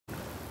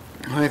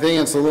I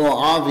think it's a little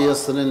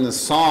obvious that in the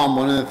psalm,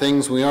 one of the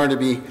things we are to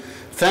be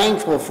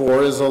thankful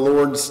for is the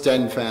Lord's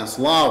steadfast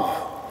love.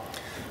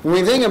 When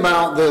we think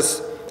about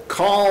this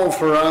call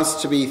for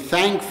us to be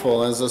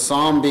thankful, as the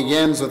psalm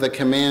begins with a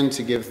command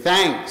to give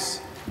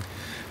thanks,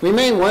 we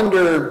may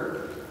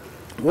wonder,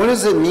 what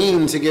does it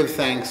mean to give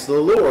thanks to the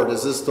Lord?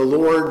 Is this the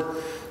Lord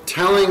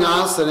telling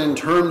us that in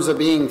terms of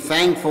being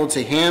thankful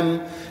to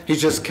him,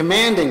 he's just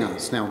commanding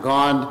us? Now,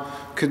 God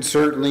could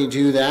certainly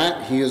do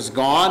that. He is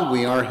God.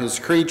 We are his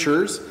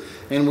creatures,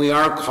 and we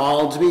are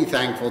called to be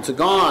thankful to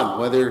God,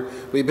 whether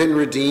we've been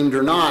redeemed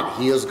or not.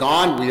 He is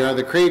God. We are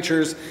the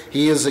creatures.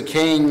 He is a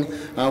king.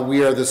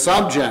 We are the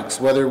subjects,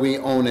 whether we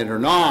own it or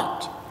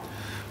not.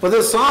 But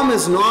the psalm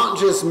is not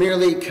just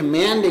merely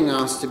commanding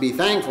us to be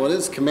thankful. It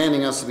is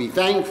commanding us to be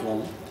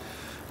thankful.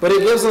 But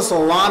it gives us a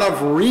lot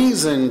of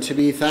reason to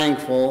be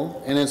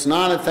thankful, and it's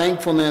not a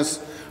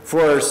thankfulness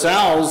for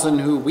ourselves and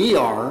who we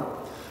are,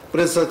 but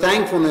it's a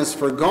thankfulness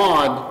for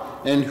God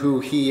and who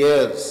he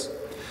is.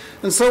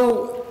 And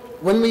so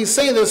when we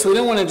say this, we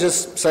don't want to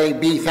just say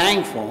be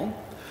thankful,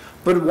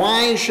 but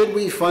why should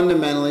we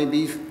fundamentally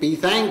be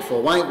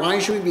thankful? Why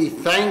should we be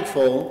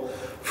thankful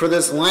for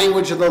this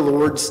language of the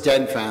Lord's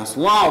steadfast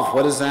love?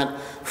 What does that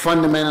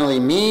fundamentally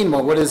mean?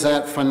 Well, what is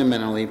that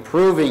fundamentally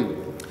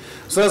proving?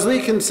 So as we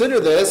consider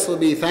this, we'll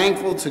be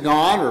thankful to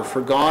God, or for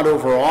God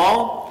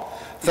overall,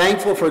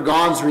 thankful for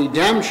God's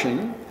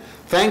redemption,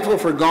 thankful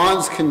for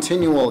God's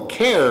continual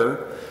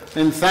care,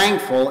 and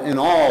thankful in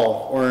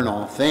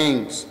all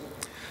things.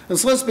 And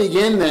so let's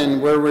begin then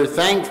where we're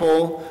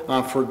thankful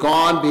for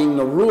God being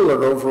the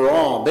ruler over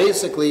all.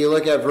 Basically, you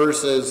look at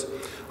verses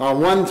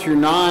 1 through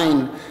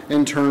 9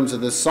 in terms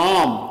of the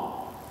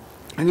psalm,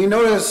 and you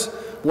notice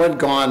what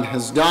God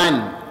has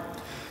done.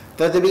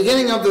 At the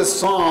beginning of this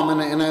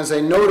psalm, and as I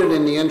noted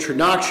in the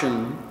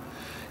introduction,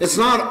 it's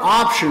not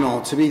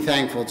optional to be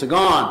thankful to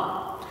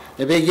God.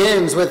 It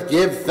begins with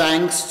give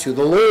thanks to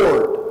the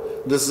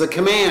Lord. This is a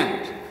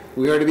command.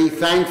 We are to be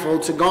thankful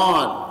to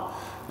God.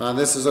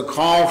 This is a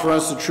call for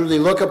us to truly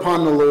look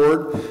upon the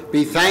Lord,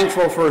 be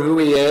thankful for who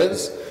he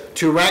is,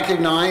 to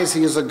recognize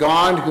he is a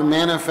God who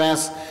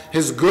manifests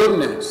his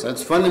goodness.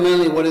 That's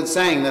fundamentally what it's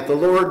saying, that the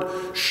Lord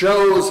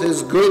shows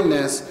his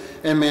goodness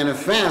and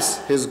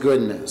manifests his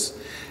goodness.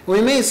 We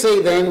may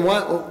say then,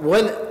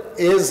 what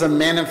is a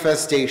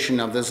manifestation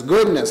of this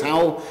goodness?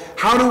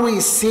 How do we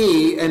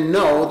see and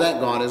know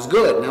that God is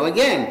good? Now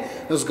again,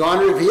 as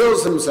God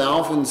reveals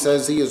himself and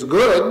says he is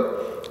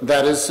good,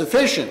 that is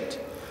sufficient.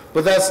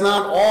 But that's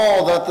not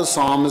all that the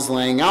psalm is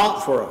laying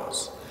out for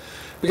us.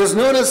 Because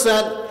notice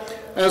that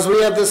as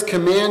we have this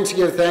command to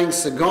give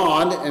thanks to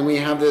God, and we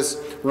have this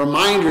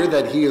reminder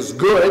that he is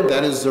good,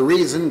 that is the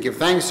reason, give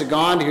thanks to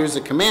God, here's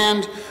the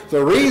command.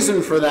 The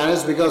reason for that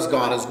is because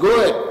God is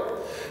good.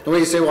 And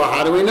we say, well,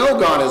 how do we know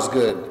God is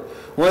good?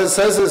 Well, it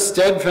says his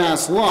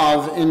steadfast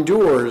love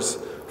endures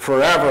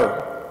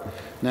forever.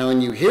 Now,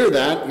 when you hear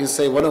that, you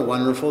say, what a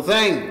wonderful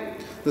thing.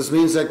 This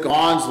means that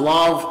God's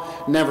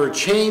love never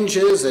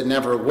changes, it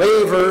never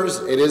wavers,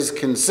 it is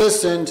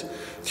consistent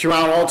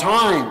throughout all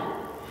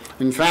time.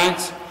 In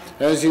fact,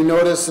 as you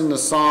notice in the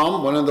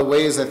psalm, one of the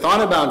ways I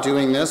thought about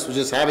doing this was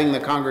just having the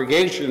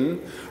congregation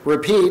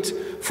repeat,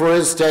 for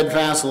his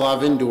steadfast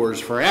love endures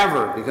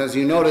forever, because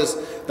you notice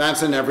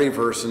that's in every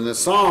verse in the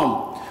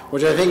psalm,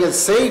 which I think it's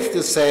safe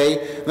to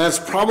say that's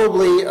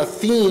probably a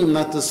theme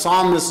that the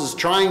psalmist is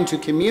trying to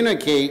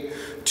communicate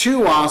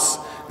to us,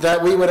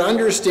 that we would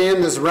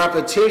understand this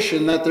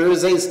repetition that there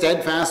is a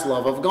steadfast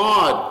love of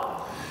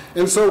God.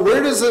 And so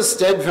where does this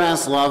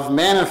steadfast love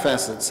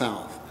manifest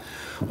itself?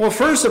 Well,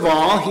 first of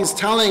all, he's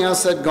telling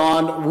us that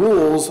God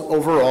rules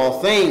over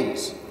all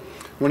things.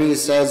 When he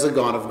says the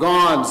God of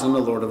gods and the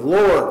Lord of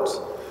lords,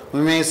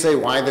 we may say,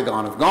 why the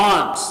God of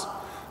gods?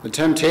 The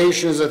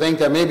temptation is to think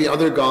that maybe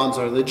other gods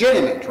are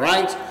legitimate,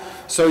 right?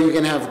 So you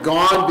can have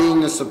God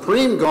being the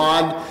supreme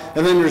God,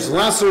 and then there's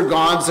lesser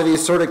gods that he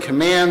sort of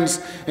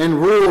commands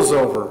and rules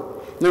over.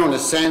 Now, in a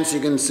sense,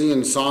 you can see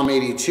in Psalm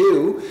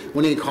 82,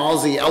 when he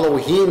calls the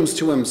Elohims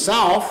to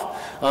himself,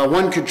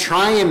 one could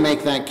try and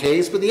make that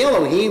case, but the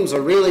Elohims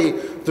are really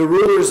the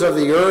rulers of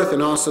the earth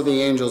and also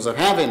the angels of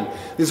heaven.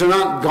 These are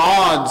not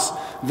gods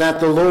that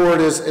the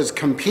Lord is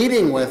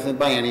competing with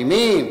by any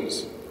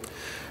means.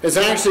 It's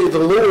actually the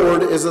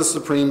Lord is the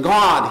supreme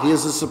God. He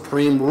is the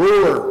supreme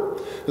ruler.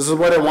 This is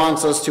what it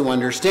wants us to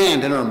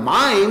understand. In our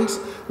minds,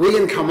 we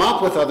can come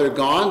up with other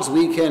gods.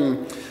 We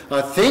can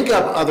think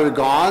of other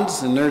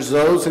gods, and there's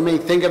those who may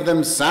think of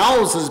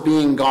themselves as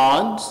being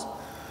gods.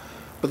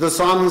 But the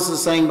psalmist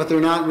is saying, but they're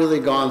not really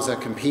gods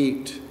that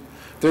compete.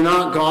 They're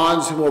not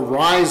gods who will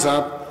rise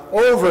up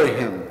over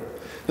him.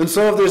 And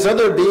so if there's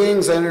other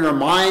beings that in our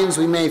minds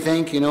we may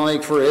think,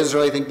 like for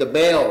Israel, I think the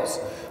Baals.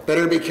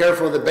 Better be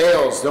careful of the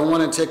Baals. Don't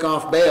want to tick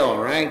off Baal,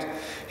 right?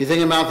 You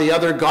think about the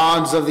other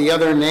gods of the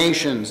other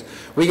nations.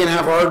 We can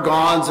have our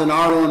gods in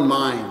our own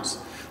minds.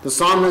 The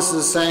psalmist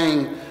is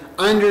saying,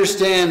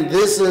 understand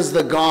this is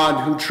the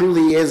God who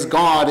truly is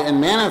God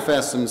and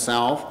manifests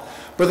himself.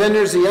 But then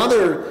there's the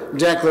other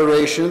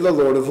declaration of the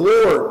Lord of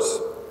Lords.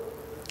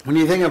 When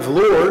you think of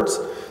lords,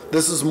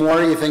 This is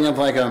more, you think of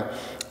like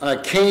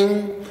a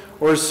king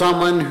or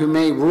someone who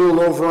may rule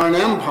over an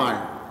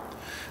empire.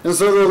 And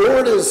so the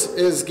Lord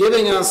is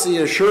giving us the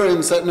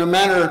assurance that no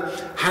matter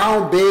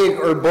how big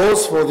or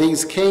boastful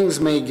these kings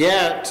may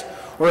get,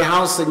 or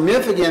how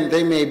significant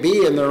they may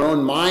be in their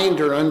own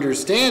mind or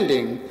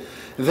understanding,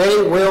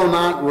 they will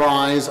not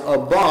rise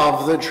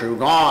above the true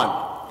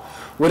God.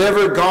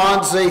 Whatever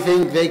gods they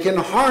think they can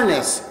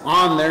harness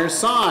on their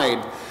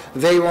side,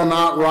 they will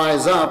not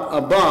rise up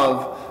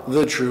above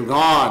the true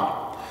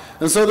God.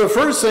 And so the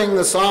first thing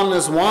the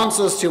psalmist wants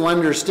us to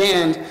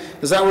understand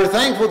is that we're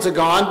thankful to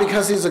God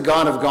because he's a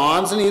God of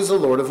gods and he's the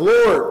Lord of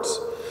lords.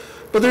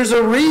 But there's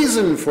a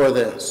reason for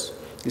this.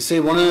 You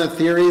see, one of the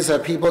theories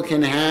that people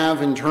can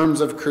have in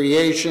terms of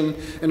creation,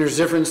 and there's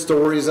different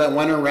stories that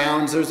went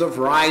around, there's a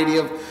variety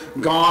of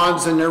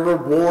gods and there were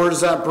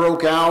wars that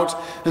broke out,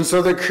 and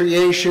so the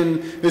creation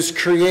is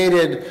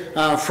created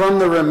from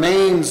the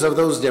remains of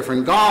those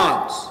different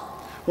gods.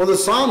 Well, the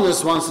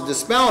psalmist wants to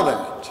dispel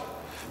that.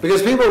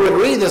 Because people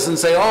would read this and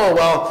say, oh,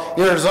 well,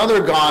 there's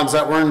other gods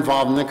that were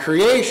involved in the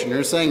creation.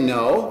 They're saying,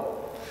 no.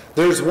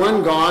 There's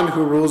one God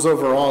who rules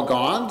over all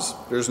gods.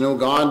 There's no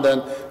God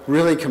that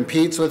really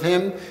competes with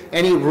him.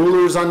 Any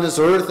rulers on this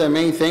earth that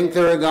may think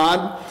they're a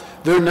God,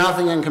 they're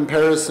nothing in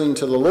comparison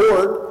to the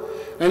Lord.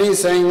 And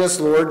he's saying this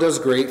Lord does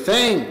great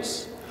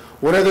things.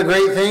 What are the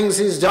great things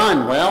he's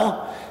done?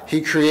 Well,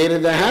 he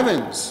created the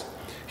heavens.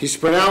 He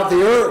spread out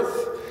the earth.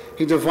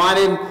 He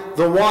divided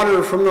the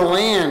water from the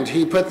land.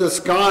 He put the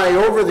sky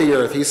over the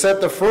earth. He set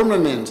the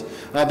firmament,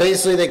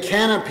 basically the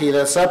canopy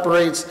that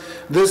separates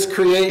this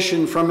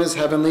creation from his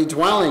heavenly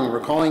dwelling,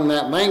 recalling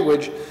that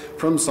language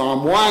from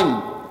Psalm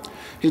 1.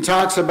 He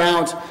talks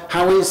about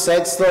how he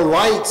sets the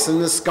lights in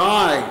the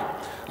sky,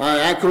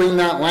 echoing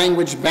that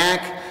language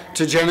back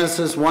to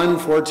Genesis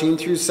 1:14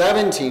 through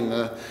 17.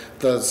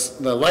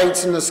 The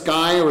lights in the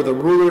sky are the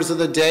rulers of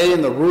the day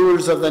and the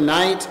rulers of the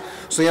night.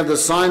 So you have the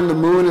sun, the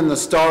moon, and the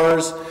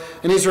stars.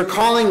 And he's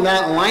recalling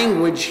that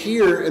language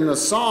here in the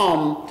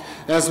psalm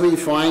as we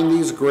find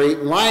these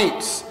great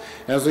lights.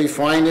 As we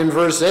find in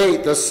verse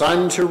 8, the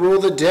sun to rule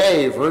the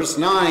day. Verse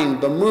 9,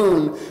 the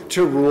moon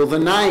to rule the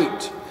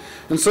night.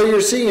 And so you're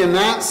seeing in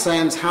that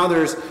sense how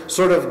there's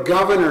sort of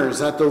governors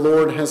that the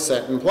Lord has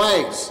set in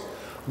place.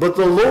 But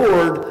the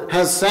Lord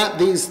has set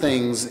these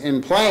things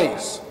in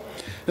place.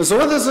 And so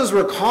what this is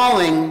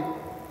recalling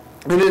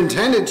and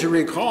intended to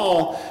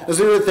recall as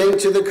we would think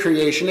to the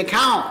creation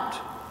account.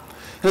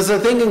 As they're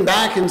thinking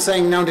back and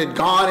saying, now did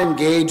God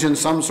engage in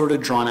some sort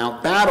of drawn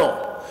out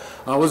battle?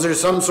 Was there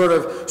some sort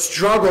of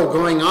struggle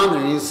going on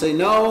there? And you say,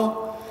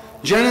 no.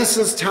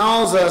 Genesis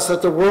tells us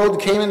that the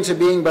world came into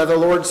being by the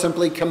Lord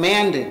simply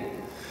commanding.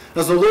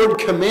 As the Lord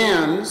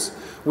commands,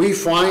 we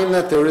find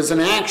that there is an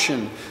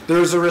action. There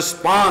is a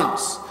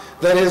response.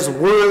 That his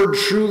word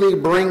truly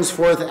brings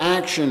forth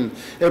action.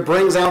 It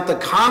brings out the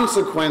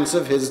consequence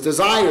of his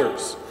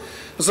desires.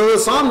 So the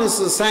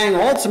psalmist is saying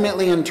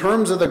ultimately in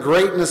terms of the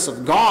greatness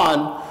of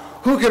God,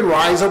 who can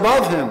rise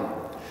above him?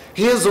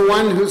 He is the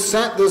one who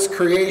set this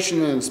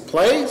creation in its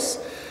place.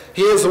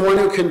 He is the one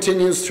who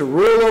continues to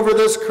rule over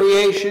this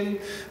creation.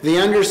 The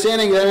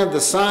understanding then of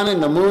the sun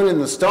and the moon and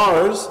the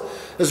stars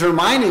is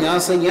reminding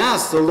us that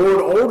yes, the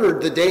Lord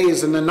ordered the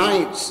days and the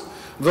nights.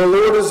 The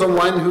Lord is the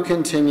one who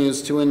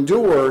continues to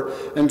endure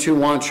and to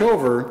watch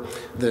over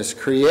this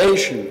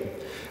creation.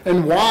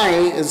 And why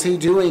is he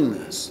doing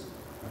this?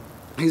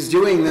 He's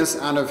doing this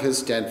out of his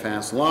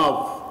steadfast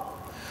love.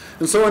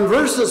 And so in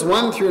verses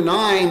 1 through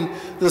 9,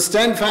 the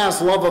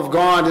steadfast love of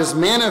God is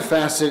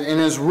manifested in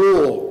his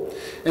rule,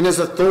 in his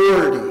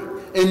authority,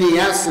 in the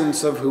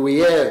essence of who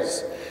he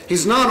is.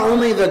 He's not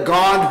only the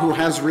God who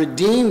has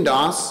redeemed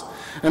us,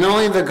 and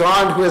only the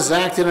God who has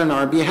acted on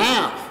our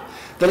behalf,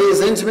 that he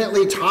is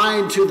intimately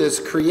tied to this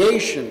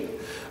creation.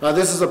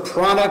 This is a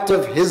product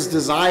of his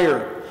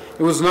desire.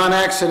 It was not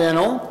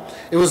accidental.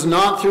 It was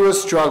not through a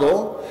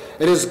struggle.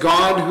 It is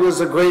God who is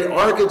the great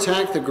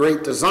architect, the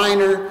great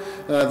designer,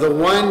 the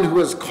one who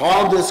has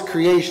called this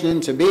creation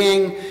into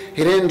being.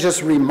 He didn't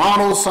just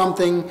remodel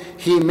something.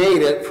 He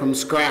made it from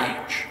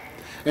scratch.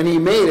 And he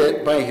made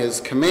it by his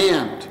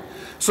command.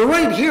 So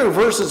right here,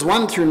 verses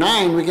 1 through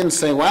 9, we can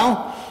say,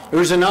 well,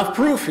 there's enough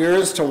proof here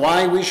as to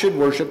why we should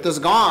worship this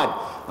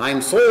God.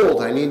 I'm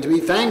sold. I need to be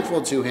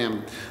thankful to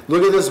him.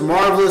 Look at this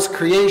marvelous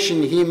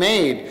creation he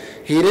made.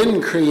 He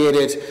didn't create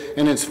it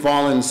in its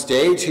fallen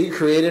state. He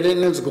created it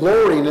in its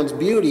glory and its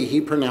beauty.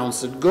 He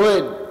pronounced it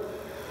good.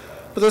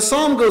 But the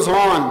psalm goes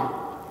on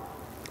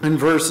in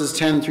verses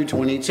 10 through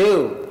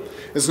 22.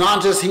 It's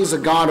not just he's a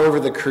God over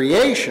the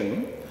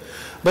creation,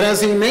 but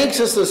as he makes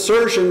this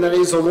assertion that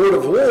he's the Lord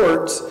of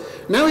lords,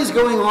 now he's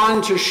going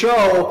on to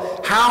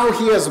show how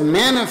he has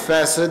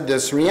manifested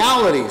this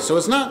reality. So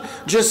it's not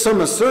just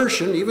some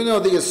assertion, even though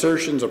the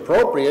assertion's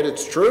appropriate,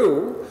 it's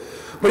true.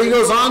 But he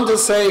goes on to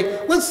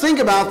say, let's think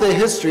about the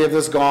history of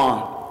this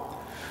God.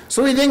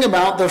 So we think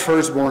about the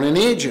firstborn in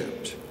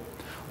Egypt.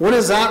 What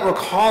is that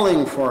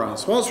recalling for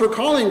us? Well, it's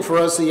recalling for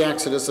us the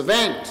Exodus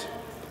event.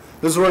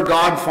 This is where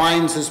God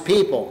finds his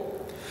people.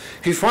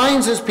 He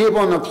finds his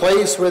people in a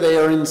place where they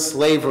are in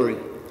slavery.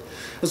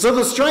 And so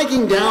the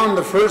striking down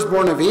the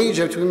firstborn of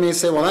Egypt, we may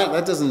say, well,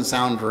 that doesn't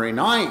sound very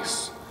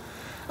nice,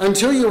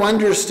 until you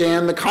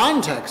understand the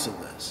context of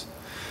this.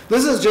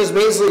 This is just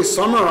basically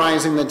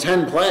summarizing the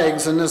 10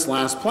 plagues in this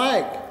last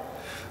plague.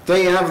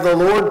 They have the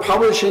Lord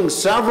publishing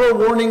several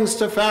warnings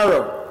to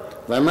Pharaoh.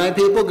 Let my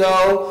people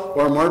go,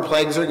 or more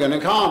plagues are going to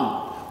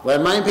come.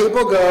 Let my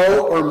people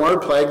go, or more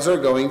plagues are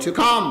going to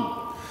come.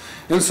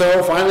 And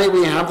so finally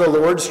we have the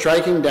Lord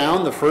striking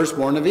down the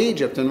firstborn of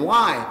Egypt. And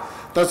why?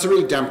 That's a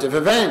redemptive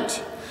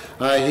event.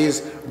 He's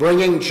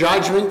bringing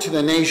judgment to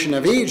the nation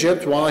of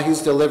Egypt while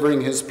he's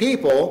delivering his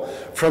people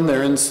from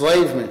their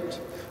enslavement.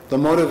 The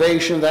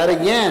motivation of that,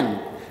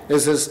 again,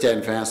 is his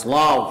steadfast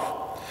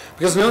love.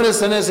 Because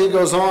notice then as he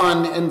goes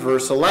on in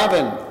verse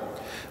 11,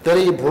 that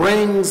he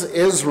brings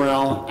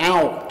Israel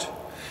out.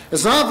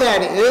 It's not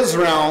that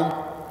Israel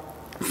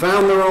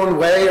found their own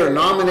way or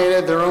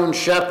nominated their own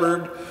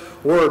shepherd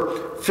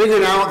or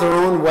figured out their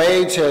own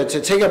way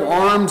to take up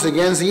arms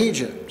against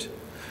Egypt.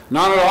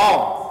 Not at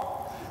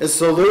all. It's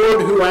the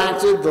Lord who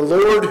acted, the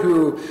Lord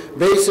who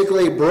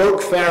basically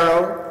broke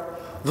Pharaoh.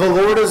 The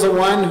Lord is the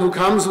one who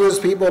comes to his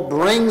people,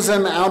 brings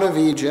them out of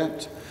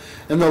Egypt,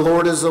 and the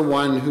Lord is the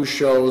one who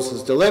shows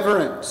his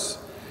deliverance.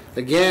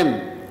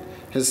 Again,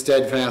 his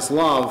steadfast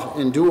love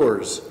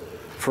endures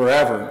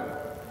forever.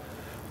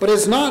 But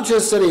it's not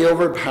just that he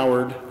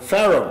overpowered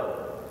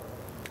Pharaoh.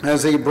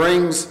 As he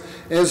brings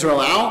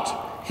Israel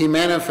out, he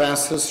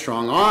manifests his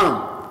strong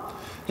arm.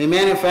 He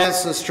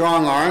manifests his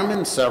strong arm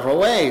in several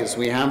ways.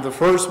 We have the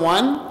first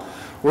one,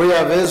 where you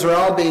have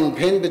Israel being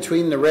pinned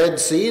between the Red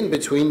Sea and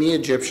between the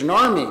Egyptian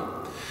army.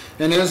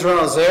 And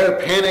Israel is there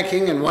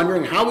panicking and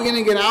wondering, how are we going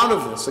to get out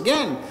of this?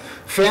 Again,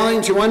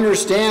 failing to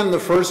understand the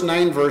first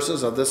 9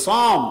 verses of the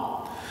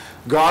psalm.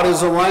 God is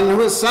the one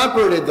who has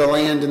separated the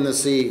land and the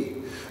sea.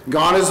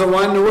 God is the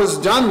one who has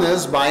done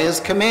this by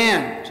his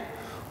command.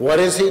 What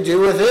does he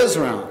do with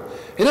Israel?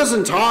 He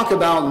doesn't talk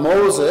about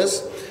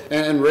Moses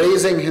and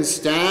raising his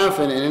staff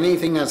and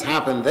anything that's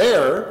happened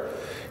there.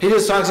 He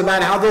just talks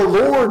about how the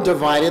Lord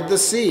divided the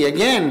sea.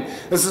 Again,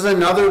 this is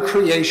another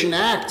creation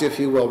act, if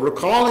you will,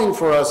 recalling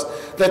for us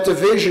that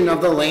division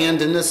of the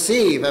land and the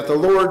sea, that the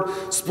Lord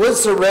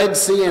splits the Red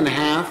Sea in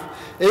half.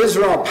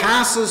 Israel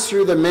passes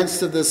through the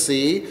midst of the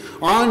sea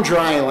on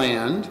dry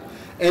land,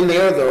 and they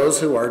are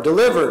those who are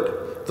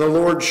delivered. The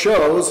Lord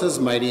shows his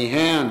mighty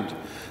hand.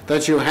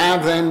 That you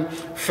have then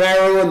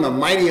Pharaoh and the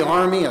mighty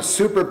army, a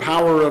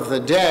superpower of the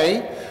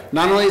day.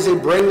 Not only does he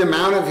bring them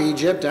out of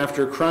Egypt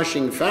after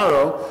crushing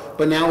Pharaoh,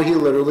 but now he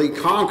literally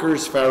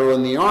conquers Pharaoh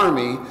and the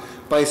army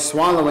by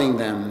swallowing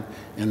them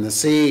in the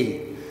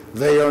sea.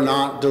 They are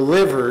not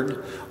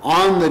delivered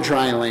on the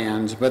dry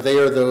land, but they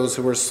are those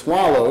who are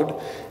swallowed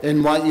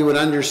in what you would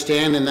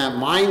understand in that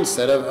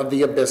mindset of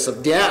the abyss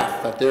of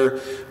death, that they're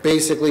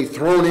basically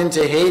thrown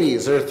into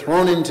Hades, they're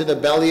thrown into the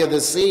belly of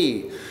the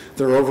sea,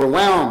 they're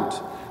overwhelmed,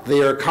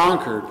 they are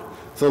conquered.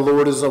 The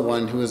Lord is the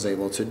one who is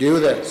able to do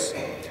this.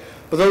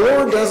 But the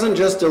Lord doesn't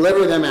just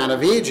deliver them out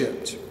of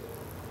Egypt.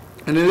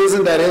 And it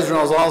isn't that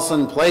Israel is all of a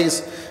sudden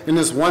placed in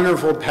this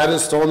wonderful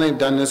pedestal and they've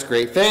done this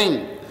great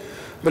thing.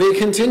 But he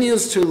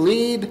continues to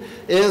lead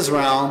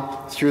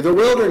Israel through the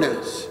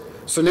wilderness.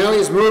 So now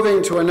he's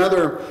moving to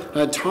another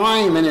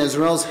time in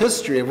Israel's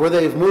history of where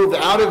they've moved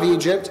out of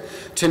Egypt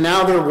to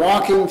now they're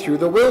walking through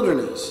the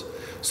wilderness.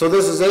 So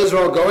this is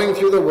Israel going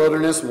through the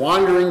wilderness,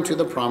 wandering to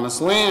the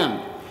promised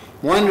land.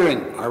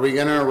 Wondering, are we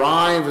going to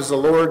arrive? Is the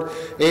Lord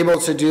able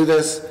to do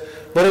this?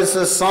 But it's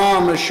the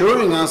psalm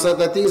assuring us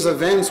that these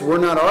events were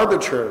not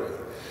arbitrary.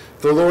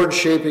 The Lord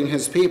shaping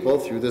his people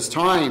through this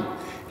time.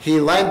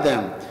 He led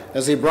them.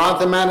 As he brought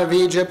them out of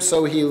Egypt,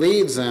 so he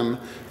leads them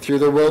through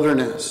the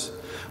wilderness.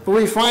 But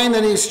we find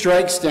that he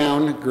strikes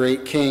down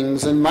great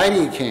kings and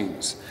mighty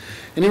kings.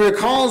 And he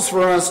recalls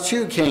for us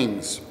 2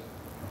 kings.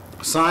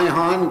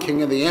 Sihon,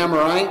 king of the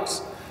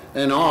Amorites,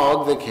 and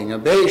Og, the king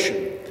of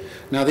Bashan.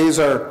 Now these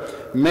are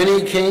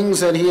many kings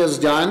that he has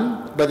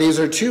done, but these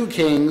are 2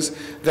 kings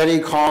that he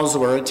calls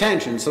to our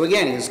attention. So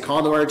again, he's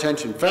called to our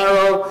attention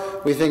Pharaoh.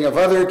 We think of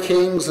other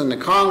kings and the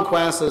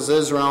conquest as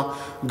Israel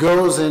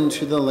goes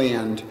into the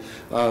land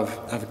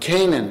of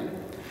Canaan.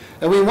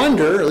 And we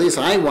wonder, at least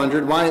I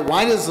wondered,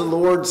 why does the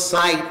Lord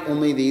cite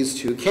only these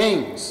 2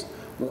 kings?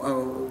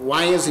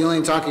 Why is he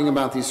only talking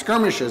about these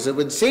skirmishes? It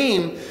would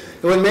seem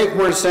it would make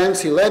more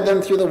sense. He led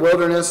them through the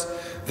wilderness.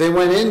 They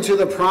went into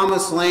the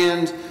promised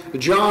land. He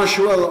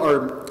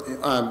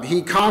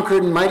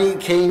conquered mighty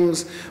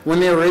kings when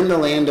they were in the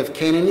land of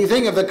Canaan. You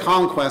think of the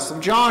conquest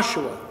of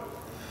Joshua.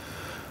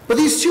 But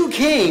these 2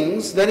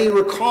 kings that he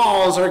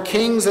recalls are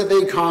kings that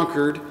they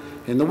conquered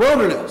in the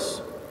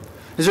wilderness.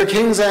 These are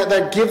kings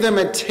that give them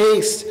a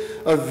taste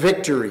of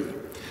victory,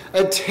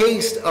 a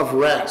taste of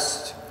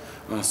rest.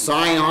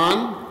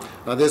 Sihon,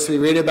 this we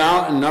read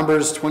about in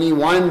Numbers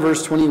 21,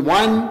 verse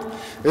 21.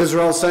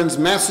 Israel sends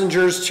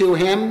messengers to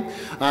him,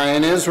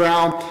 and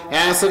Israel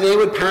asks that they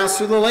would pass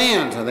through the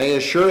land. They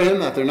assure him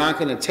that they're not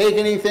going to take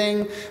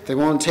anything. They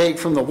won't take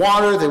from the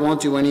water. They won't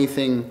do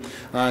anything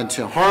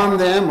to harm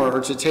them or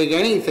to take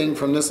anything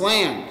from this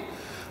land.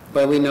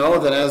 But we know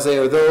that as they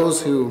are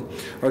those who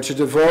are to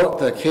devote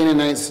the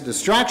Canaanites to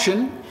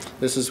destruction,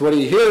 this is what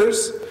he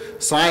hears.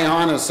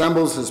 Sihon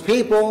assembles his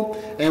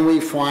people, and we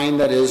find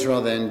that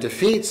Israel then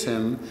defeats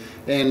him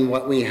in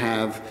what we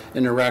have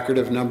in a record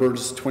of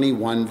Numbers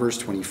 21, verse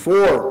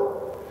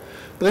 24.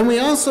 But then we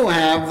also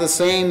have the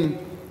same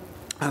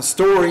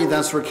story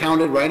that's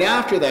recounted right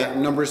after that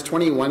in Numbers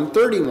 21,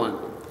 31.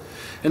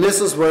 And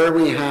this is where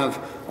we have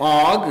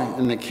Og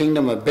in the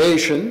kingdom of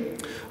Bashan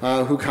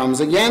who comes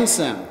against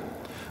them.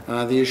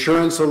 The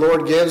assurance the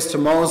Lord gives to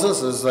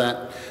Moses is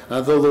that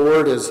the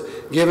Lord has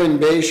given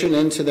Bashan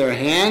into their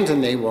hand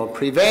and they will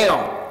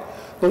prevail.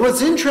 But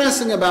what's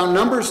interesting about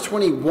Numbers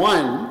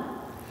 21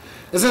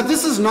 is that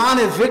this is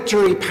not a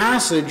victory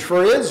passage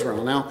for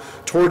Israel. Now,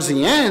 towards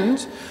the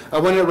end,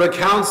 when it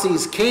recounts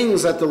these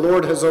kings that the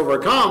Lord has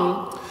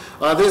overcome,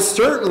 this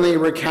certainly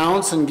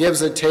recounts and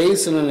gives a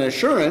taste and an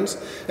assurance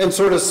and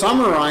sort of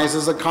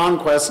summarizes the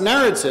conquest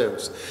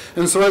narratives.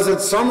 And so as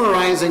it's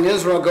summarizing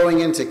Israel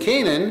going into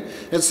Canaan,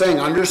 it's saying,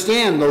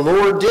 understand, the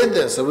Lord did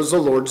this. It was the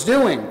Lord's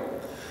doing.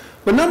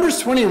 But Numbers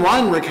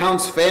 21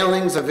 recounts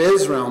failings of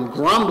Israel,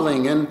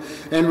 grumbling and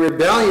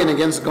rebellion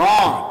against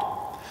God.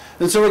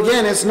 And so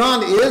again, it's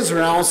not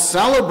Israel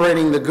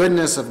celebrating the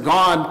goodness of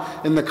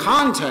God in the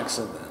context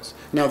of this.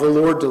 Now the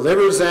Lord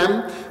delivers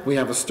them. We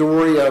have a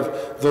story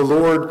of the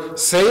Lord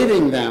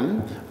saving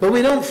them. But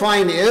we don't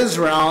find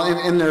Israel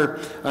in their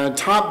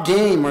top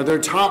game or their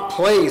top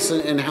place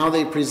in how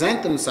they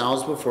present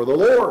themselves before the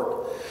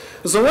Lord.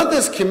 So what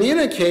this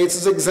communicates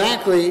is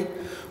exactly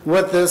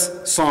what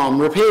this psalm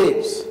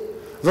repeats.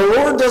 The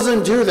Lord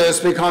doesn't do this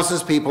because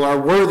his people are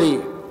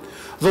worthy.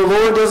 The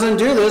Lord doesn't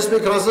do this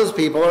because his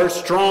people are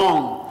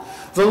strong.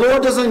 The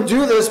Lord doesn't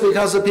do this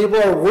because the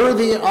people are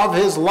worthy of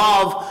his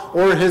love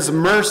or his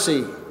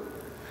mercy.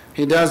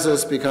 He does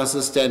this because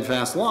his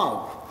steadfast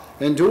love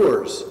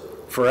endures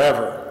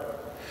forever.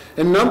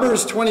 And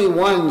Numbers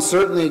 21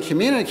 certainly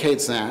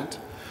communicates that,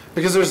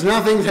 because there's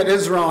nothing that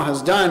Israel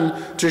has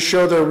done to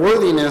show their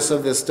worthiness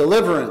of this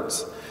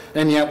deliverance.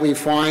 And yet we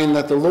find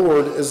that the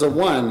Lord is the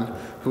one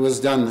who has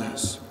done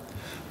this.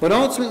 But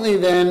ultimately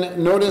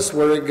then, notice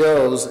where it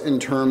goes in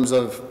terms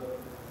of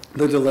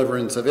the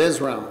deliverance of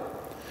Israel.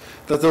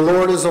 That the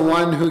Lord is the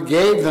one who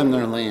gave them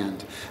their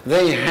land.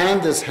 They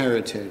had this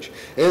heritage.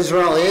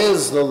 Israel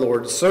is the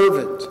Lord's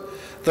servant.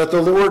 That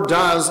the Lord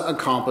does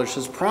accomplish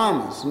his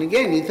promise. And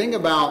again, you think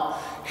about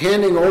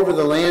handing over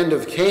the land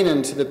of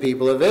Canaan to the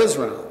people of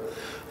Israel.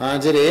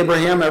 Did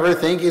Abraham ever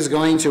think he's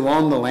going to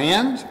own the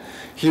land?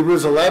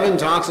 Hebrews 11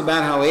 talks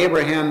about how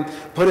Abraham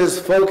put his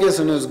focus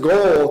and his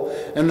goal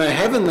in the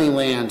heavenly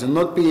land and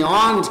looked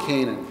beyond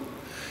Canaan.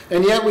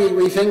 And yet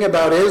we think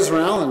about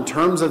Israel in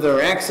terms of their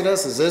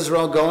exodus. Is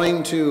Israel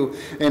going to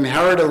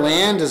inherit a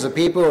land as a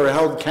people who are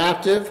held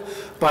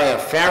captive by a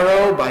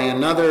Pharaoh, by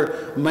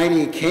another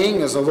mighty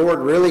king? Is the Lord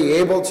really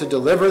able to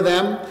deliver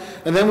them?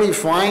 And then we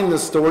find the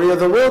story of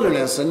the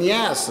wilderness, and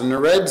yes, and the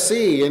Red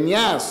Sea, and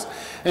yes,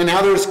 and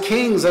how there's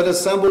kings that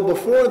assemble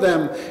before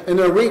them in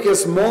their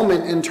weakest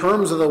moment in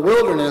terms of the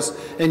wilderness,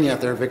 and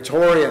yet they're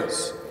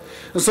victorious.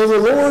 And so the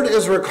Lord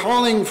is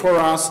recalling for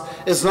us,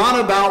 it's not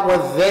about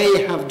what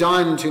they have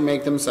done to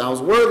make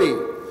themselves worthy.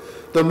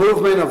 The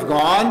movement of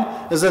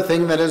God is a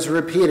thing that is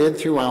repeated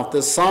throughout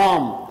this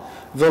psalm.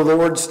 The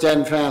Lord's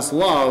steadfast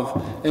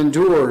love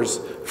endures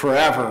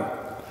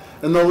forever.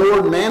 And the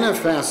Lord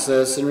manifests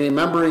this in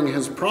remembering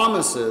his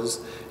promises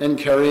and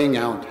carrying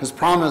out his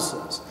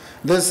promises.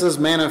 This is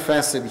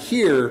manifested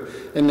here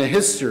in the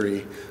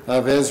history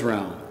of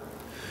Israel.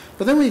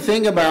 But then we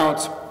think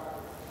about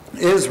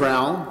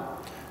Israel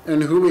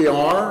and who we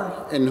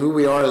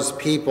are as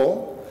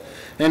people,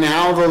 and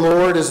how the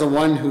Lord is the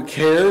one who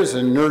cares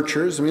and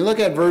nurtures. And we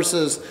look at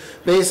verses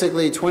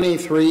basically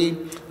 23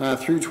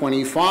 through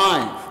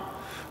 25,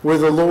 where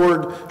the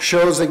Lord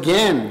shows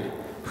again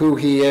who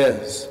he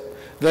is,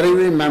 that he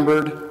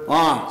remembered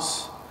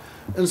us.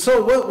 And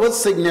so what's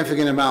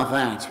significant about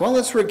that? Well,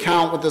 let's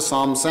recount what the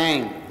psalm's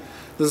saying.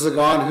 This is a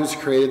God who's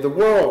created the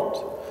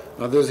world.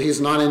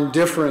 He's not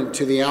indifferent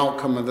to the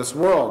outcome of this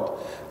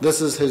world. This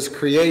is his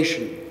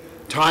creation,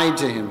 tied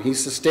to him. He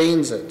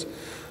sustains it.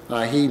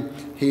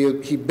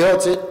 He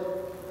built it.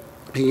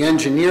 He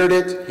engineered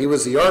it. He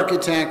was the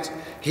architect.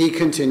 He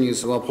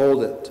continues to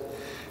uphold it.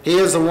 He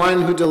is the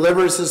one who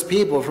delivers his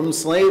people from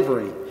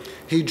slavery.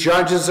 He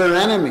judges their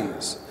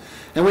enemies.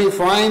 And we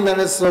find that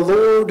it's the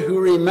Lord who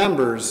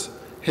remembers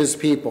his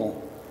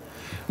people.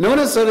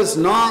 Notice that it's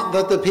not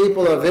that the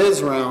people of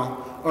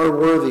Israel are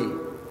worthy.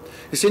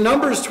 You see,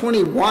 Numbers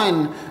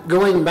 21,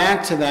 going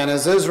back to that,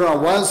 as Israel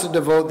was to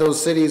devote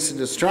those cities to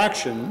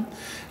destruction,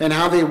 and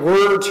how they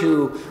were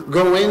to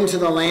go into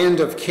the land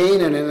of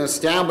Canaan and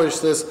establish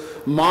this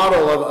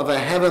model of a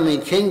heavenly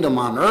kingdom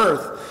on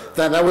earth,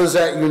 that was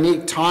that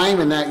unique time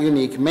and that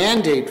unique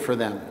mandate for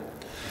them.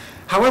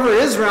 However,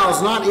 Israel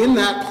is not in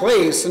that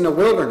place in the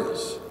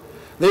wilderness.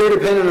 They are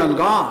dependent on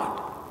God.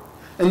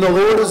 And the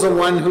Lord is the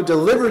one who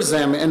delivers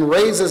them and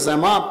raises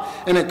them up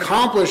and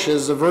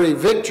accomplishes the very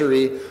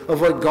victory of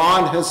what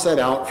God has set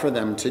out for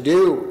them to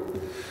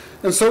do.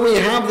 And so we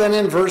have then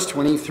in verse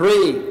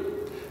 23,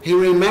 He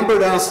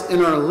remembered us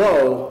in our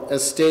low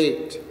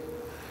estate.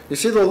 You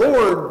see, the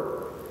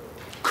Lord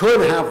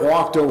could have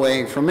walked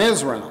away from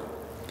Israel.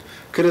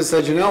 Could have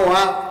said, you know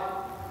what?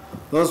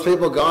 Those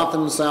people got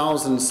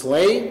themselves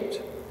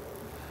enslaved.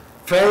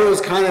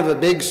 Pharaoh's kind of a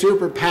big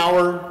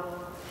superpower.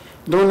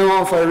 Don't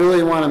know if I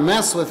really want to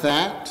mess with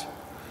that.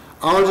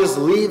 I'll just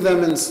leave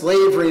them in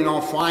slavery and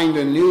I'll find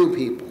a new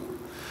people.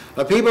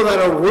 A people that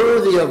are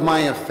worthy of my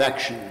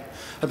affection.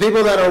 A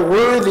people that are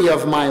worthy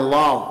of my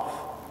love.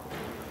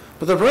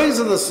 But the praise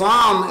of the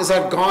psalm is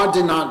that God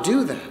did not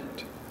do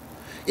that.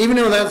 Even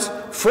though that's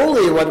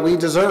fully what we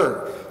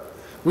deserve.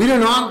 We do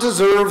not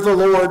deserve the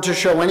Lord to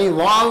show any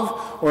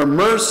love or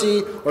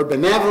mercy or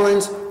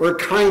benevolence or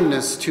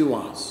kindness to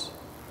us.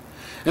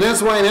 And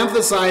that's why it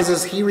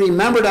emphasizes he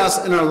remembered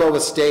us in our low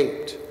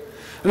estate.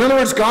 In other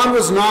words, God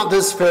was not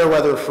this fair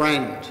weather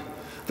friend.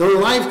 Though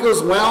life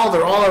goes well,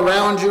 they're all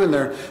around you and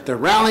they're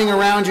rallying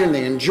around you and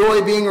they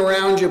enjoy being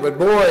around you. But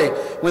boy,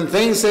 when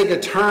things take a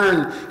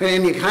turn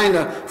and you kind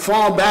of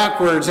fall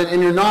backwards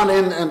and you're not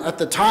at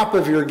the top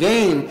of your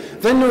game,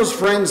 then those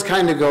friends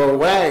kind of go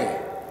away.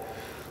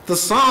 The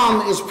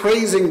psalm is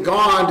praising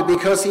God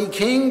because he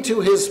came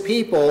to his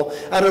people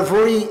at a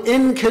very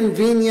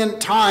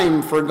inconvenient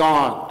time for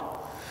God.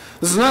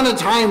 This is not a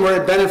time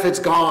where it benefits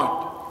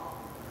God,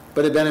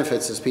 but it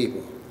benefits his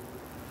people.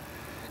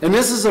 And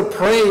this is a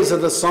praise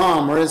of the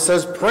psalm where it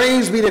says,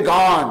 praise be to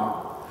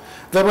God,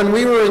 that when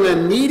we were in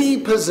a needy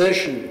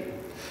position,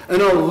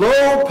 in a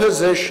low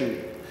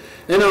position,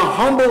 in a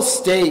humble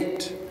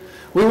state,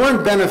 we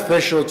weren't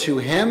beneficial to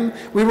him.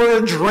 We were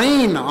a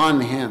drain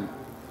on him.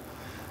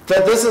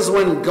 That this is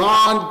when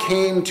God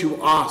came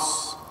to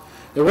us.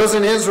 It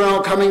wasn't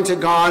Israel coming to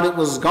God. It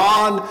was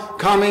God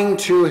coming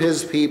to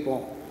his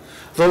people.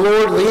 The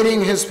Lord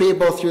leading his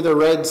people through the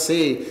Red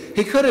Sea.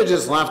 He could have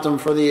just left them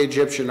for the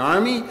Egyptian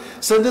army.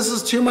 Said, this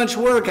is too much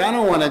work. I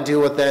don't want to deal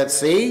with that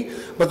sea.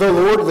 But the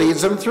Lord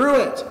leads them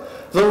through it.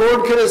 The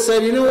Lord could have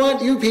said, you know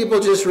what? You people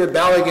just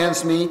rebel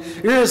against me.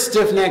 You're a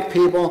stiff-necked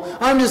people.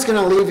 I'm just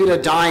going to leave you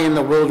to die in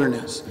the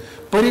wilderness.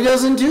 But he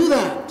doesn't do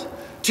that.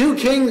 2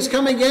 kings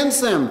come against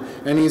them,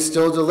 and he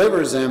still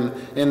delivers them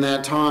in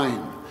that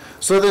time.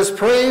 So this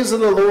praise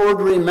of the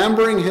Lord,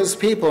 remembering his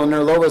people in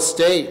their low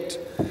estate,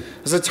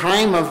 is a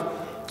time of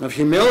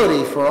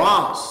humility for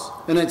us,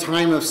 and a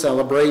time of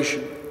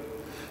celebration,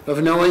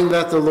 of knowing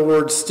that the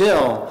Lord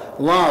still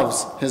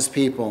loves his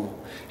people.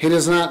 He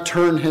does not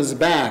turn his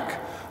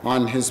back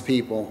on his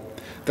people,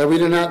 that we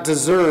do not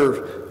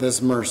deserve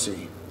this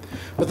mercy.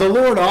 But the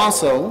Lord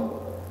also,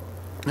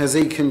 as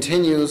he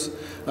continues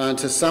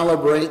to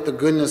celebrate the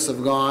goodness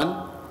of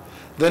God,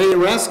 that he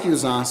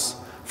rescues us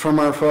from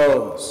our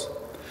foes.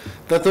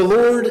 That the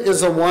Lord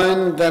is the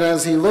one that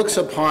as he looks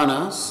upon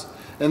us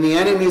and the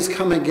enemies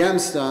come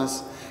against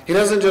us, he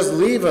doesn't just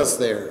leave us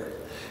there.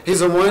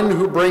 He's the one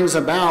who brings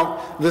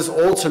about this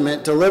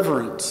ultimate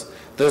deliverance.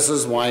 This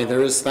is why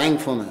there is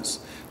thankfulness.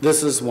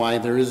 This is why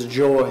there is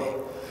joy.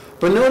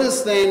 But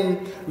notice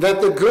then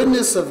that the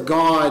goodness of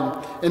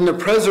God in the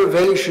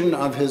preservation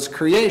of his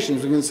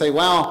creations. We can say,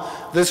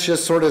 wow, this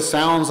just sort of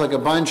sounds like a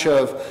bunch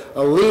of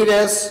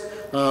elitists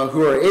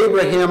who are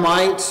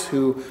Abrahamites,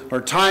 who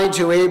are tied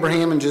to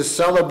Abraham and just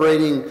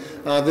celebrating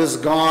this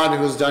God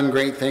who has done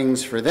great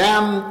things for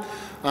them.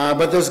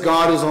 But this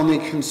God is only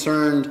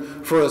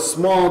concerned for a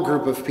small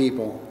group of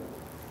people.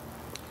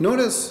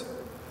 Notice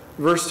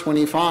verse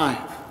 25.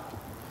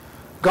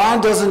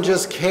 God doesn't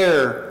just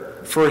care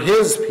for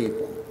his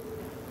people,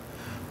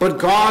 but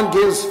God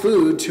gives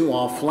food to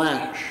all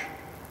flesh.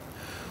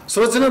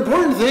 So it's an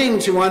important thing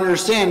to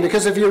understand,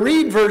 because if you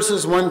read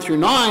verses 1 through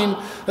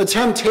 9, the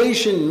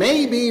temptation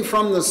may be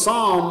from the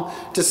psalm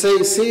to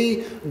say,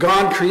 see,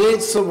 God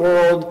creates the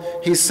world,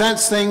 he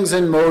sets things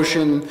in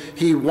motion,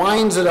 he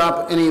winds it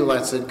up, and he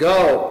lets it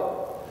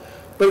go.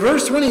 But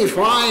verse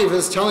 25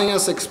 is telling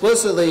us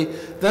explicitly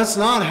that's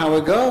not how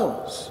it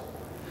goes.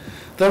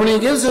 That when he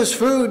gives his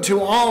food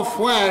to all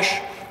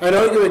flesh, I'd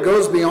argue it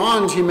goes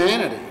beyond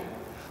humanity.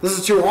 This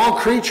is to all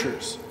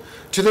creatures.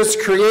 To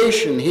this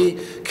creation, he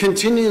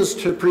continues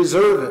to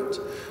preserve it.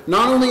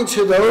 Not only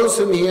to those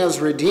whom he has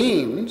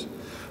redeemed,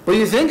 but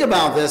you think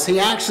about this, he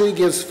actually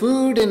gives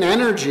food and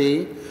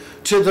energy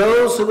to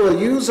those who will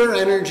use their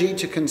energy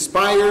to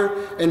conspire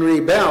and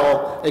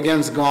rebel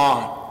against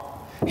God.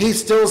 He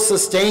still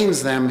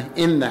sustains them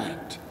in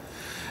that.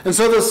 And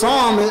so the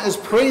psalm is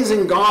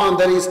praising God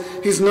that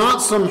he's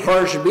not some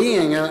harsh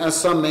being, as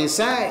some may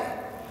say.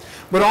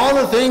 But all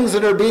the things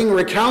that are being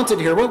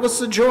recounted here, what's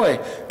the joy?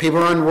 People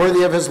are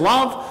unworthy of his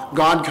love,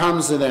 God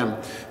comes to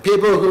them.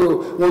 People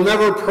who will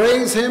never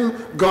praise him,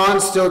 God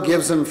still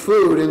gives them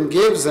food and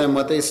gives them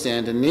what they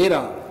stand in need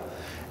of.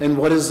 And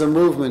what is the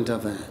movement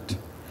of that?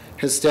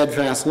 His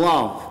steadfast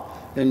love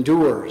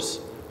endures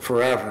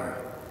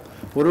forever.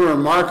 What a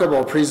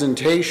remarkable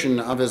presentation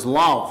of his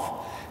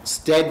love.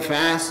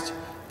 Steadfast,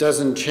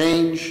 doesn't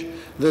change.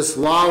 This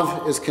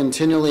love is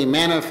continually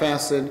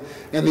manifested,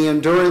 and the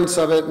endurance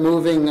of it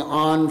moving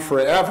on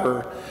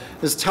forever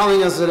is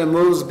telling us that it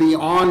moves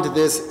beyond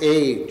this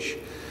age.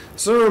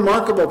 It's a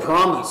remarkable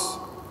promise.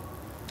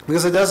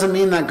 Because it doesn't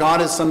mean that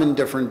God is some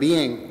indifferent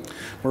being,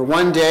 where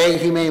one day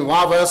he may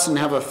love us and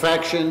have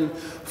affection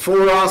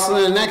for us, and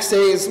the next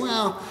day is,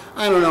 well,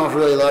 I don't know if I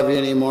really love you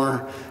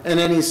anymore, and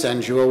then he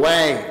sends you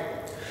away.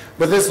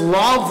 But this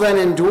love that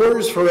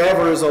endures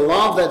forever is a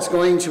love that's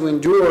going to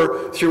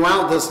endure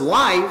throughout this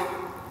life,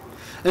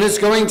 and it's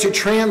going to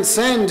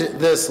transcend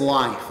this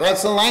life.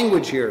 That's the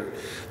language here.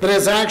 That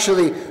is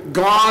actually,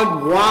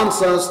 God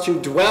wants us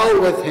to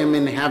dwell with him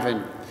in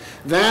heaven.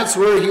 That's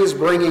where he's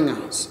bringing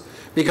us,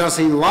 because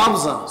he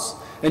loves us,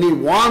 and he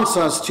wants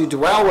us to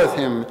dwell with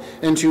him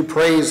and to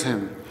praise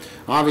him.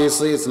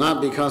 Obviously, it's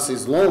not because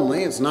he's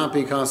lonely, it's not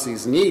because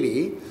he's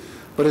needy,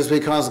 but it's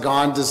because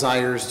God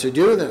desires to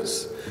do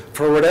this.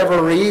 For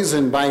whatever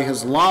reason, by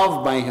his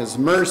love, by his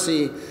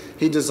mercy,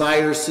 he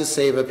desires to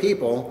save a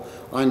people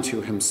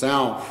unto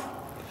himself.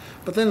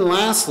 But then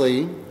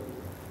lastly,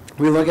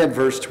 we look at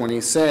verse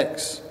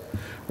 26,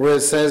 where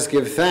it says,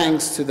 give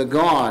thanks to the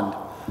God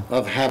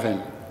of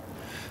heaven.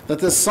 That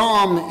the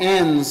psalm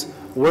ends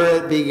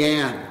where it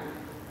began.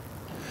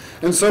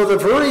 And so the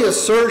very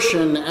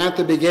assertion at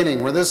the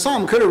beginning, where this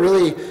psalm could have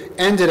really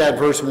ended at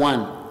verse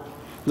 1.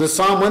 The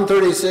Psalm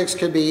 136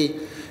 could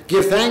be,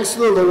 give thanks to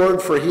the Lord,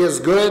 for he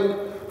is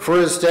good, for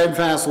his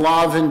steadfast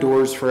love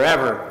endures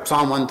forever.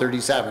 Psalm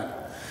 137.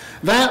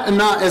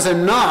 That is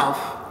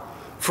enough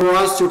for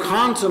us to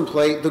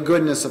contemplate the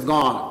goodness of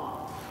God.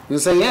 You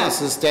say,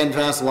 yes, his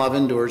steadfast love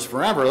endures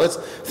forever. Let's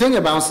think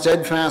about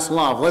steadfast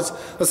love. Let's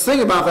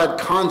think about that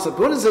concept.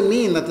 What does it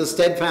mean that the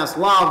steadfast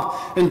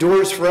love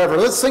endures forever?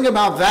 Let's think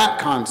about that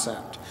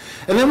concept.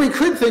 And then we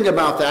could think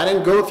about that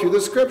and go through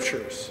the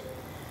scriptures.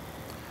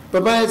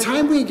 But by the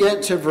time we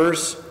get to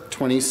verse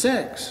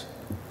 26,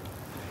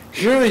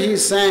 here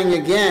he's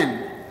saying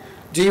again,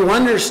 do you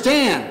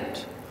understand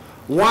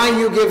why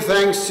you give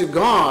thanks to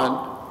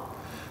God?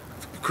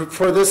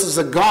 For this is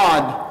a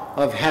God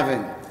of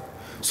heaven.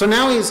 So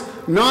now he's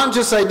not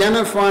just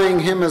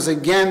identifying him as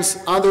against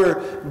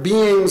other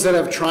beings that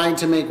have tried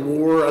to make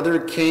war, other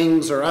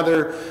kings or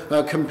other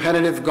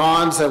competitive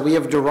gods that we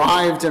have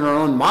derived in our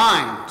own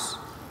minds.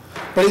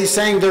 But he's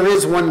saying there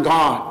is one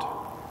God.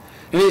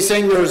 And he's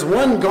saying there's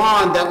one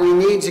God that we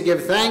need to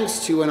give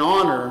thanks to and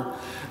honor.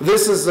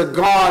 This is the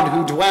God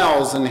who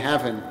dwells in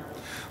heaven.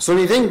 So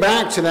when you think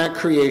back to that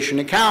creation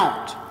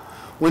account,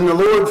 when the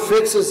Lord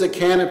fixes the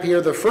canopy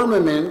or the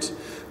firmament,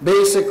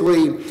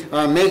 basically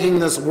making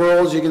this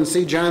world, you can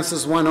see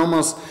Genesis 1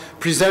 almost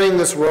presenting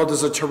this world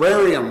as a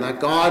terrarium, that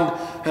God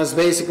has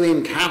basically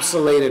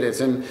encapsulated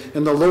it,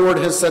 and the Lord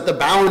has set the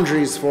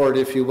boundaries for it,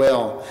 if you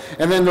will.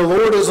 And then the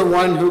Lord is the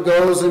one who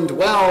goes and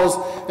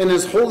dwells in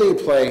his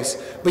holy place,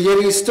 but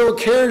yet he still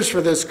cares for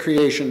this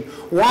creation,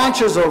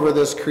 watches over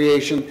this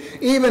creation,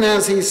 even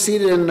as he's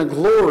seated in the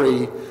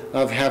glory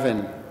of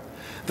heaven.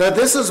 That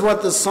this is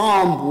what the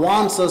psalm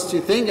wants us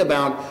to think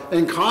about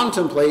and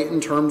contemplate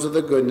in terms of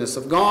the goodness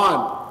of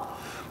God.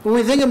 When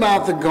we think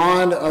about the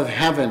God of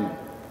heaven,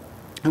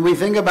 and we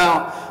think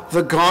about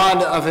the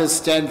God of his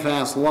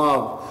steadfast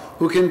love,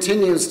 who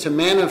continues to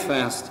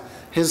manifest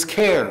his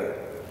care,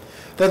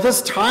 that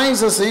this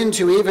ties us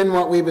into even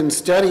what we've been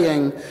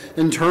studying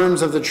in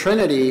terms of the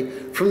Trinity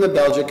from the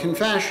Belgic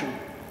Confession.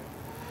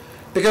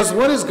 Because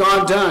what has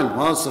God done?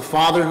 Well, it's the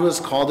Father who has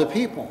called a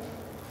people.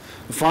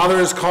 The Father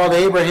has called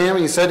Abraham.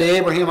 He said to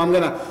Abraham, I'm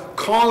going to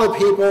call a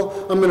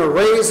people. I'm going to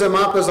raise them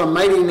up as a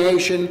mighty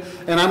nation,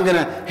 and I'm going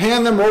to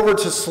hand them over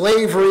to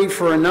slavery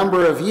for a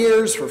number of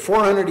years, for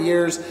 400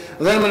 years,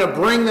 and then I'm going to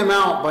bring them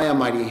out by a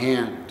mighty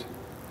hand.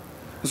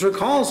 This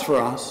recalls for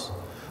us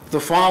the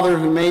Father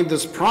who made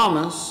this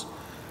promise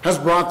has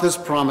brought this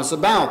promise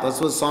about.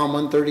 That's what Psalm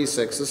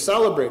 136 is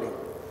celebrating.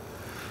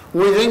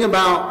 When we think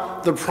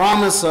about the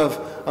promise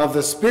of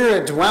the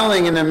Spirit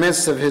dwelling in the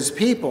midst of his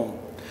people,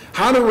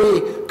 how do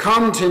we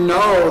come to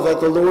know that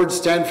the Lord's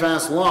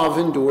steadfast love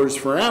endures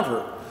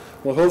forever?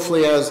 Well,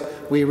 hopefully as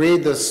we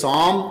read this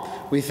psalm,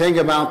 we think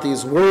about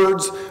these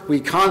words, we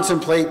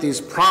contemplate these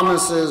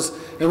promises,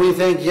 and we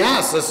think,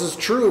 yes, this is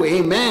true,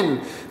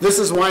 amen. This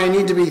is why I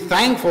need to be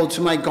thankful to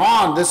my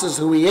God. This is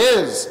who he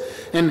is,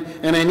 and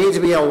I need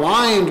to be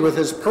aligned with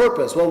his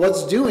purpose. Well,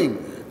 what's doing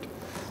that?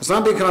 It's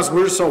not because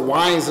we're so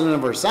wise in and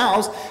of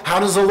ourselves.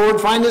 How does the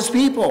Lord find his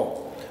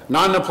people?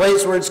 Not in a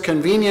place where it's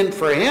convenient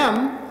for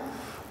him,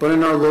 but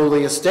in our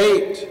lowly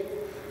estate,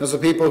 as the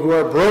people who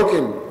are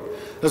broken,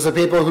 as the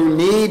people who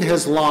need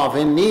his love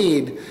and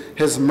need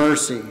his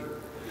mercy.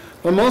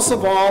 But most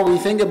of all, we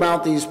think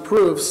about these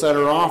proofs that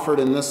are offered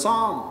in the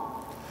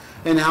psalm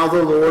and how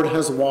the Lord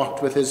has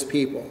walked with his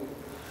people.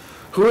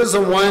 Who is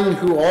the one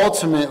who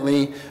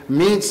ultimately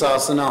meets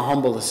us in a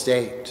humble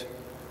estate?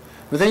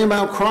 We think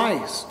about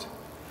Christ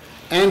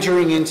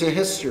entering into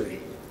history.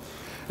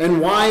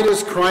 And why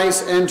does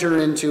Christ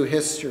enter into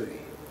history?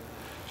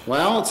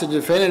 Well, to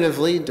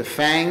definitively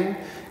defang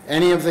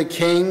any of the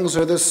kings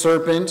or the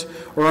serpent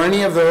or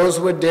any of those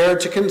who would dare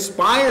to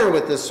conspire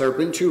with the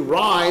serpent to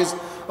rise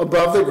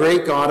above the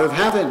great God of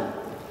heaven.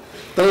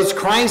 But as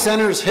Christ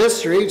enters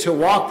history to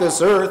walk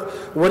this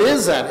earth, what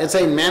is that? It's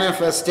a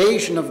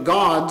manifestation of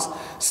God's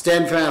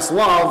steadfast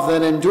love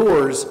that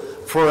endures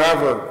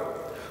forever.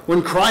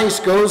 When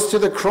Christ goes to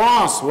the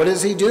cross, what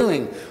is he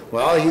doing?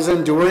 Well, he's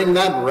enduring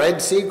that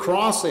Red Sea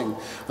crossing,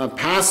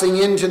 passing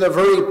into the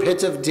very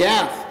pit of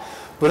death.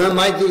 But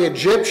unlike the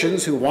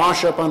Egyptians who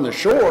wash up on the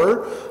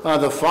shore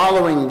the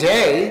following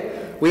day,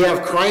 we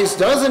have Christ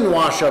doesn't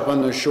wash up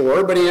on the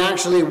shore, but he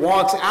actually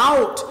walks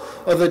out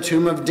of the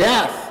tomb of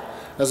death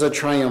as a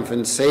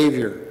triumphant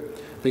Savior,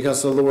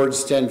 because the Lord's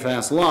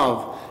steadfast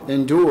love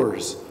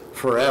endures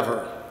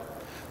forever.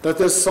 That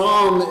this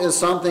psalm is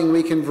something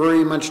we can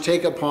very much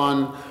take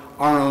upon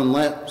our own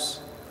lips.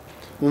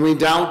 When we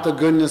doubt the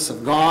goodness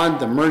of God,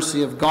 the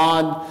mercy of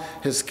God,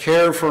 his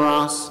care for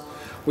us,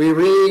 we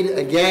read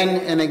again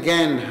and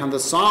again how the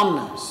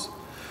psalmist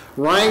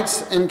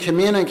writes and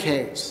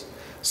communicates.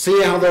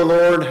 See how the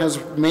Lord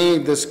has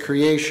made this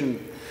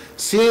creation.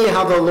 See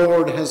how the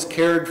Lord has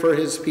cared for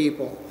his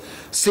people.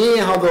 See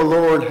how the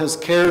Lord has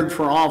cared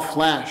for all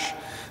flesh.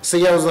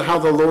 See how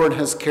the Lord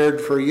has cared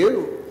for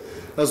you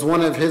as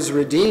one of his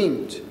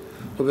redeemed,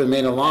 who have been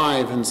made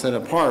alive and set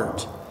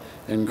apart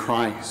in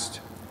Christ.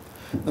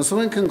 And so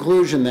in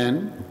conclusion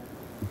then,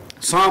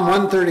 Psalm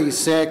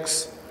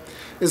 136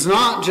 is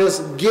not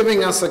just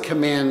giving us a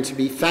command to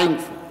be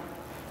thankful.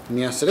 And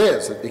yes, it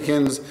is. It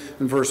begins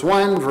in verse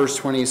 1, verse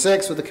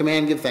 26 with the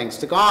command, give thanks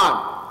to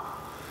God.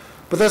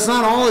 But that's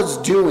not all it's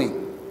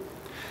doing.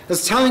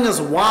 It's telling us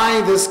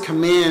why this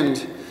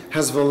command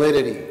has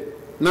validity.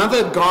 Not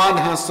that God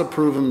has to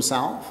prove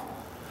himself,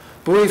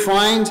 but we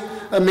find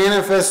a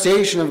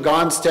manifestation of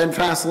God's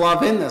steadfast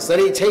love in this, that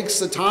he takes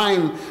the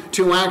time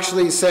to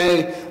actually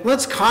say,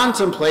 let's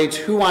contemplate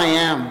who I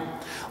am.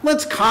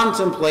 Let's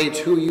contemplate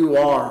who you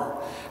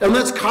are. And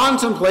let's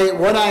contemplate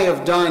what I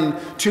have done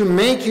to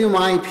make you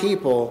my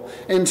people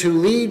and to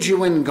lead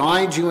you and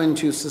guide you and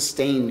to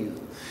sustain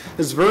you.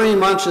 It's very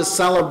much a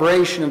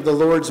celebration of the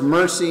Lord's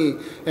mercy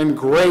and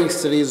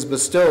grace that he has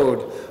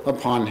bestowed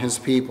upon his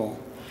people.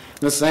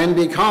 This then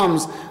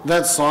becomes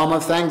that psalm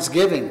of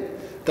thanksgiving,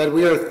 that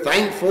we are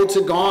thankful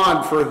to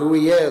God for who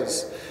he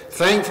is,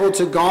 thankful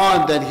to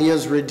God that he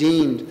has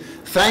redeemed,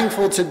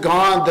 thankful to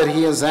God that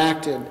he has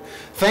acted,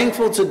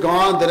 thankful to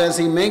God that as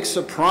he makes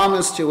a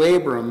promise to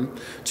Abram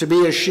to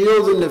be a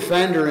shield and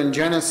defender in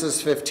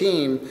Genesis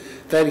 15,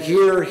 that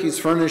here he's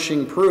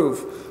furnishing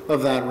proof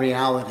of that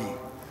reality.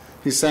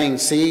 He's saying,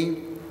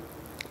 see,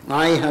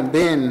 I have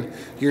been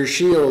your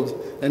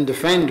shield and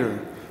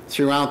defender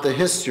throughout the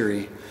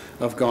history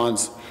of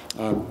God's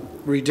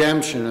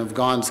redemption, of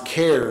God's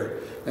care,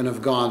 and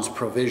of God's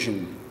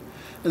provision.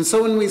 And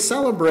so when we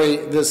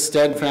celebrate this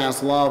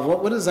steadfast love,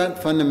 what does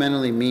that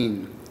fundamentally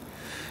mean?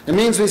 It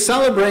means we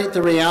celebrate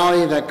the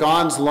reality that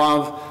God's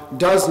love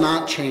does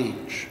not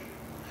change.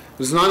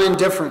 It's not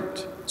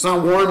indifferent. It's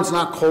not warm. It's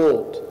not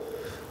cold.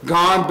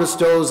 God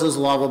bestows his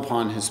love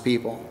upon his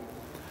people.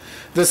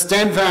 The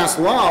steadfast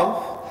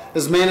love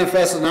is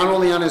manifested not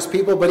only on his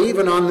people, but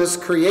even on this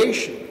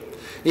creation.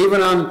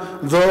 Even on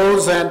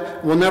those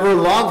that will never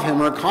love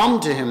him or come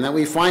to him, that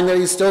we find that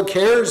he still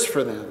cares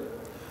for them.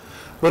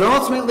 But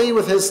ultimately,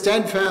 with his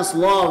steadfast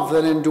love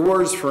that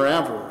endures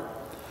forever,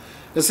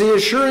 is the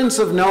assurance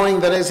of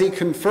knowing that as he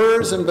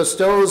confers and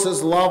bestows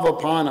his love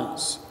upon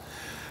us,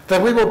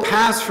 that we will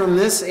pass from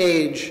this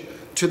age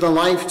to the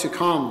life to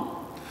come.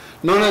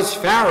 Not as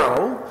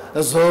Pharaoh,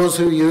 as those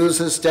who use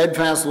his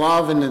steadfast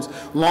love and his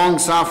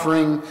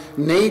long-suffering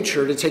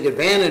nature to take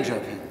advantage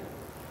of him,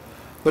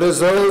 but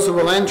as those who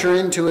will enter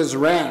into his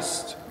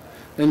rest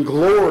and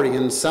glory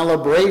and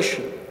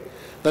celebration,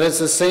 that it's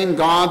the same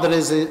God that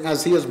is,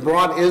 as he has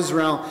brought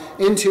Israel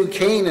into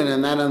Canaan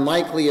in that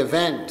unlikely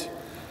event,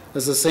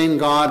 is the same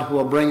God who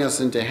will bring us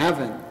into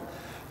heaven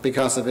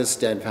because of his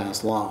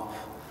steadfast love.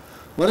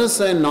 Let us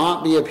then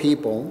not be a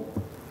people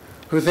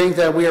who think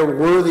that we are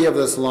worthy of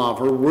this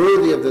love or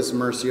worthy of this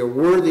mercy or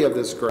worthy of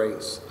this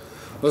grace.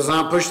 Let us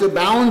not push the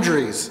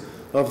boundaries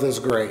of this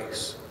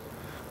grace.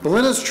 But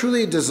let us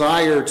truly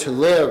desire to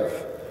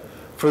live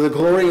for the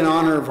glory and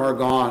honor of our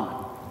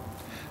God,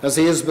 as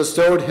he has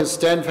bestowed his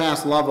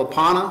steadfast love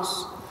upon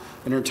us.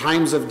 In our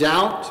times of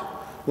doubt,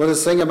 let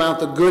us sing about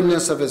the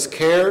goodness of his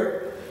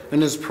care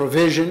and his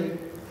provision.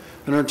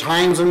 In our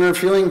times when we're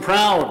feeling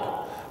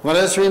proud, let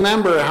us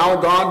remember how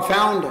God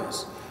found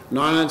us,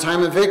 not in a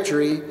time of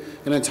victory,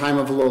 in a time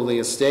of lowly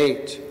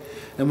estate.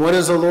 And what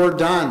has the Lord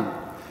done?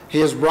 He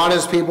has brought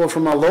his people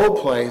from a low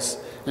place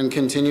and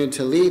continued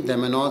to lead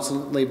them and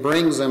ultimately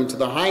brings them to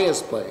the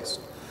highest place,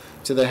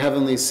 to the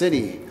heavenly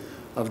city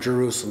of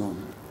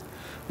Jerusalem.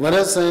 Let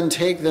us then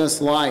take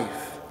this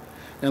life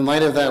in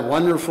light of that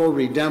wonderful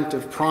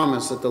redemptive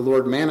promise that the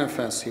Lord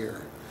manifests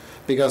here,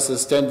 because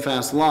his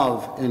steadfast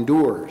love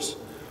endures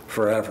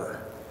forever.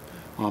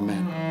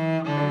 Amen.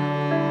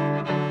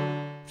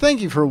 Thank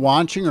you for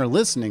watching or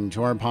listening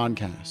to our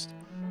podcast.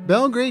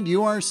 Belgrade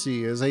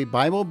URC is a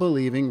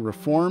Bible-believing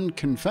Reformed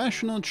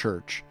confessional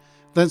church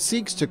that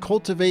seeks to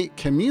cultivate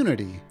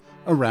community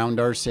around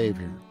our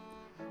Savior.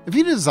 If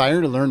you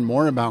desire to learn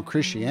more about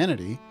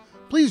Christianity,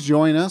 please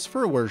join us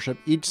for worship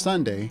each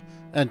Sunday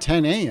at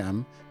 10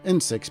 a.m.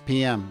 and 6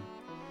 p.m.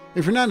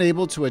 If you're not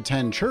able to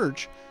attend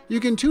church, you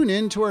can tune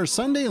in to our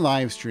Sunday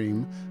live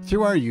stream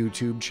through our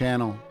YouTube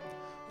channel.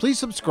 Please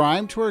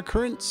subscribe to our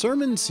current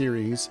sermon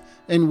series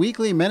and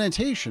weekly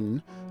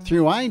meditation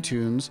through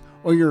iTunes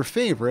or your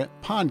favorite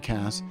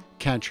podcast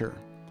catcher.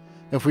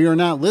 If we are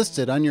not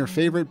listed on your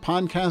favorite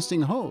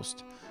podcasting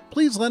host,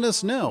 please let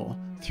us know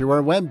through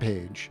our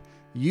webpage,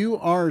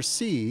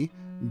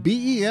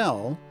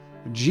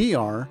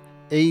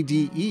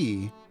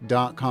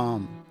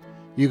 urcbelgrade.com.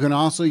 You can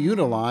also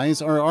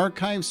utilize our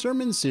archive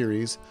sermon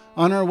series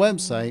on our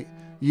website,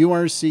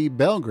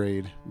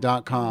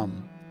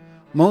 urcbelgrade.com.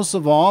 Most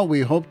of all,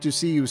 we hope to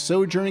see you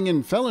sojourning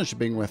and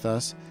fellowshipping with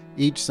us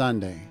each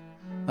Sunday.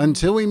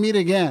 Until we meet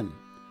again,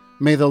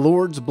 may the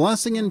Lord's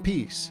blessing and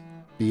peace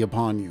be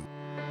upon you.